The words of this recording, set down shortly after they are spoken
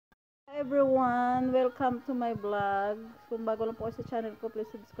Everyone, welcome to my vlog. Kung bago lang po kayo sa channel ko, please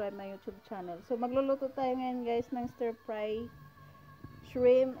subscribe my YouTube channel. So magluluto tayo ngayon guys ng stir fry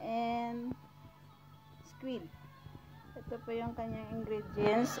shrimp and squid. Ito po yung kanyang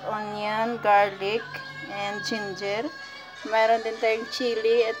ingredients: onion, garlic, and ginger. Mayroon din tayong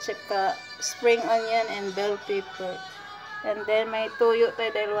chili at saka spring onion and bell pepper. And then may tuyo tayo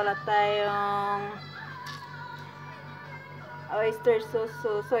dahil wala tayong oyster sauce,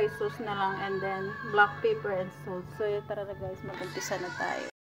 so soy sauce na lang, and then black pepper and salt. So yun, tara na guys, mag-umpisa na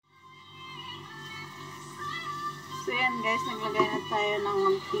tayo. So yan guys, naglagay na tayo ng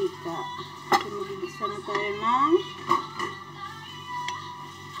mantika. So mag-umpisa na tayo ng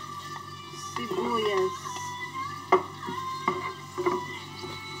sibuyas.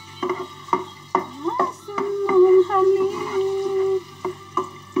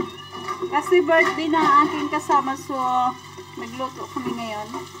 Kasi birthday na aking kasama, so nagluto kami ngayon.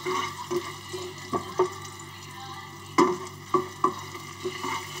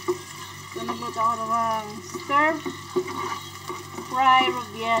 So nagluto ako ng stir fry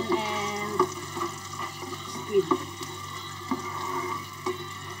rubian and squid.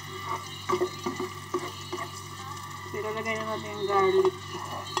 So ilalagay na natin yung garlic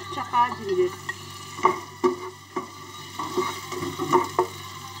tsaka ginger.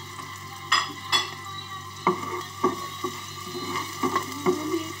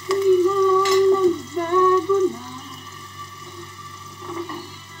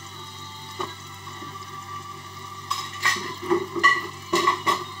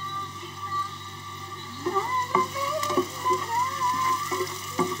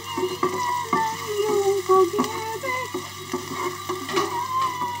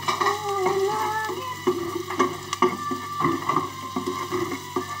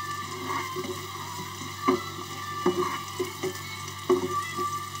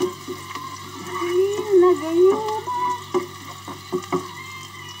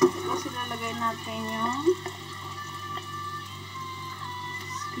 Tapos ilalagay natin yung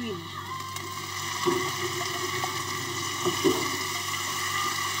squid.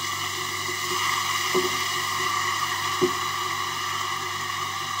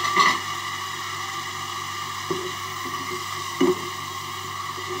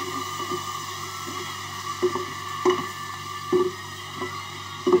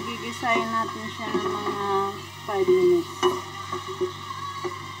 So gigisahin natin siya ng mga 5 minutes.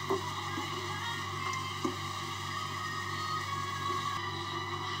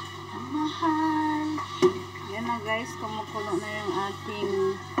 Mahal. Yan na guys, kumukulo na yung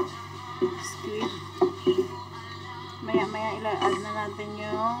ating squid. Maya-maya ila-add na natin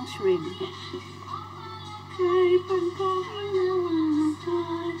yung shrimp. Kay pagkain naman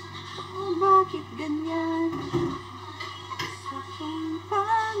mahal, oh bakit ganyan? Sa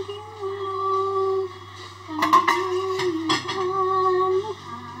pagpagin mo, ang mahal.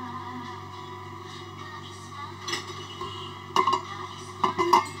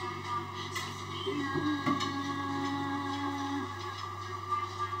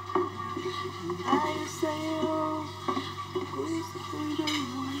 Dahil sa'yo, ako'y na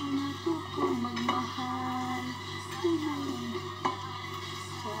natutong magmahal.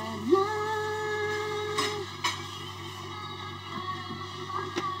 Sana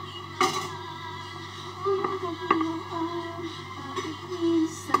kung kabulaan, bakit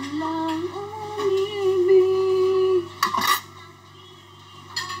minsan lang umibig?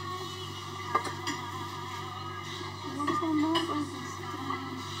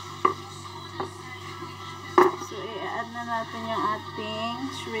 So, i-add na natin yung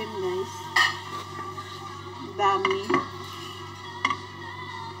ating shrimp guys. Dami.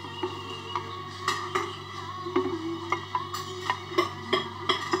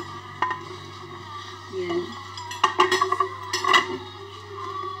 Yan.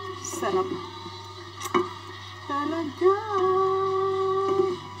 Sarap. Talaga.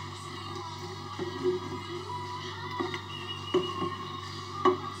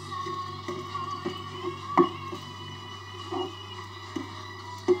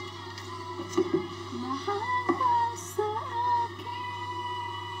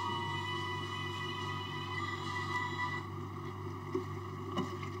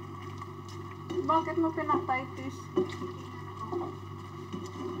 Bakit mo pinatitis?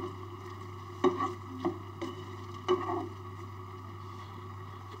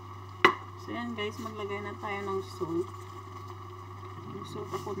 So yan guys, maglagay na tayo ng salt. Yung salt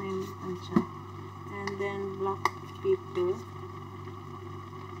ako na yung tansya. And then black pepper.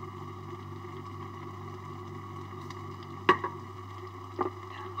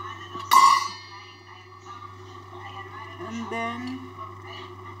 And then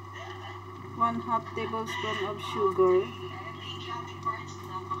 1/2 tablespoon of sugar.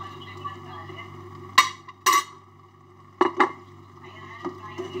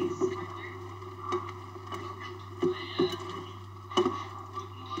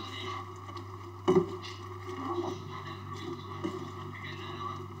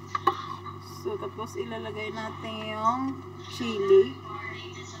 So, tapos ilalagay natin yung chili.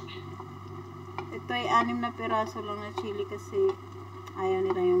 Ito ay 6 na piraso lang na chili kasi ayaw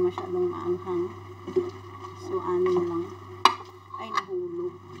nila yung masyadong maanghang. So, 6 lang. Ay,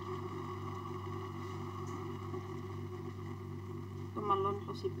 nahulog. Tumalon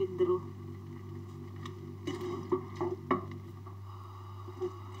po si Pedro.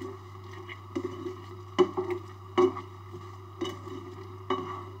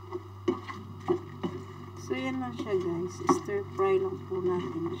 So, yan lang siya guys. Stir fry lang po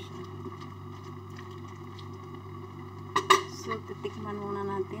natin siya. So, titikman muna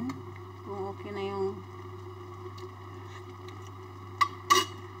natin kung okay na yung...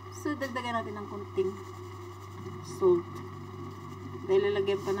 So, dagdagan natin ng konting salt. Dahil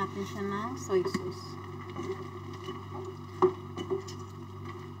lalagyan pa natin siya ng soy sauce.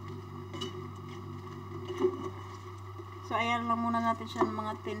 So, ayan lang muna natin siya ng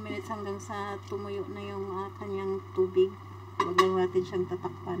mga 10 minutes hanggang sa tumuyo na yung kanyang tubig. Huwag lang natin siyang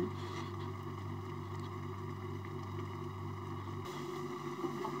tatakpan.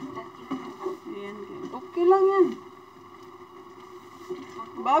 Ayan, okay lang yan.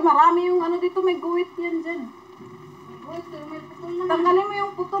 Ba, marami yung ano dito, may guwit yan dyan. May guwit, may putol na. Tanggalin mo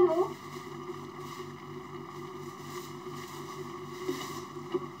yung putol, oh.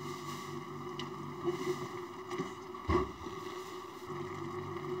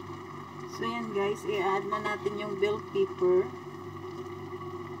 So, yan guys, i-add na natin yung bell pepper.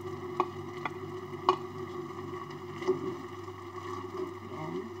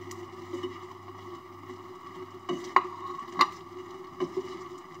 Yan.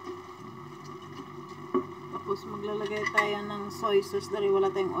 Tapos, maglalagay tayo ng soy sauce. Dahil wala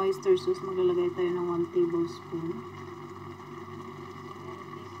tayong oyster sauce, maglalagay tayo ng 1 tablespoon.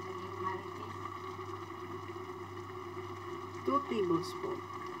 Two tablespoon.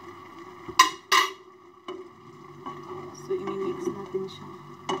 So, i-mix natin siya.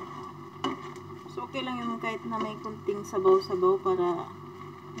 So, okay lang yung kahit na may kunting sabaw-sabaw para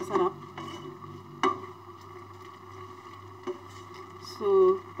masarap.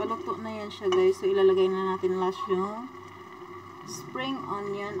 So, paluto na yan siya guys. So, ilalagay na natin last yung spring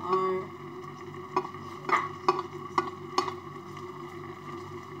onion or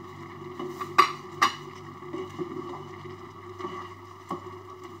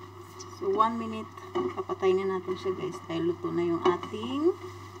so, 1 minute papatay na natin siya guys dahil luto na yung ating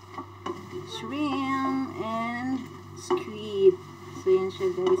shrimp and squid. So yan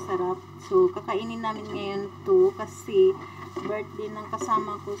siya guys, sarap. So kakainin namin ngayon to kasi birthday ng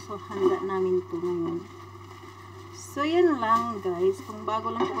kasama ko, so handa namin to ngayon. So yan lang guys, kung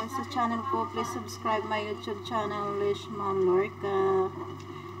bago lang po kayo sa channel ko, please subscribe my YouTube channel, Mallorca.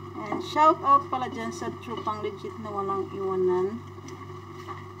 And shout out pala dyan sa trupang legit na walang iwanan.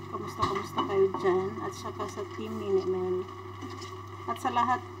 Kamusta kayo dyan? At saka sa Team Minimel. At sa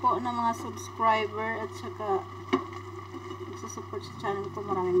lahat po ng mga subscriber at saka nagsusupport sa channel ko,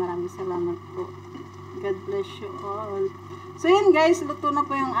 maraming salamat po. God bless you all. So yan guys, luto na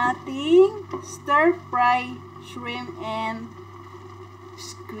po yung ating stir fry shrimp and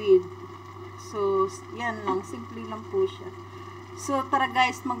squid. So yan lang, simple lang po siya. So tara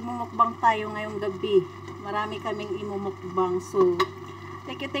guys, magmumukbang tayo ngayong gabi. Marami kaming imumukbang. So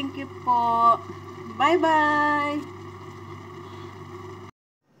thank you po. Bye-bye!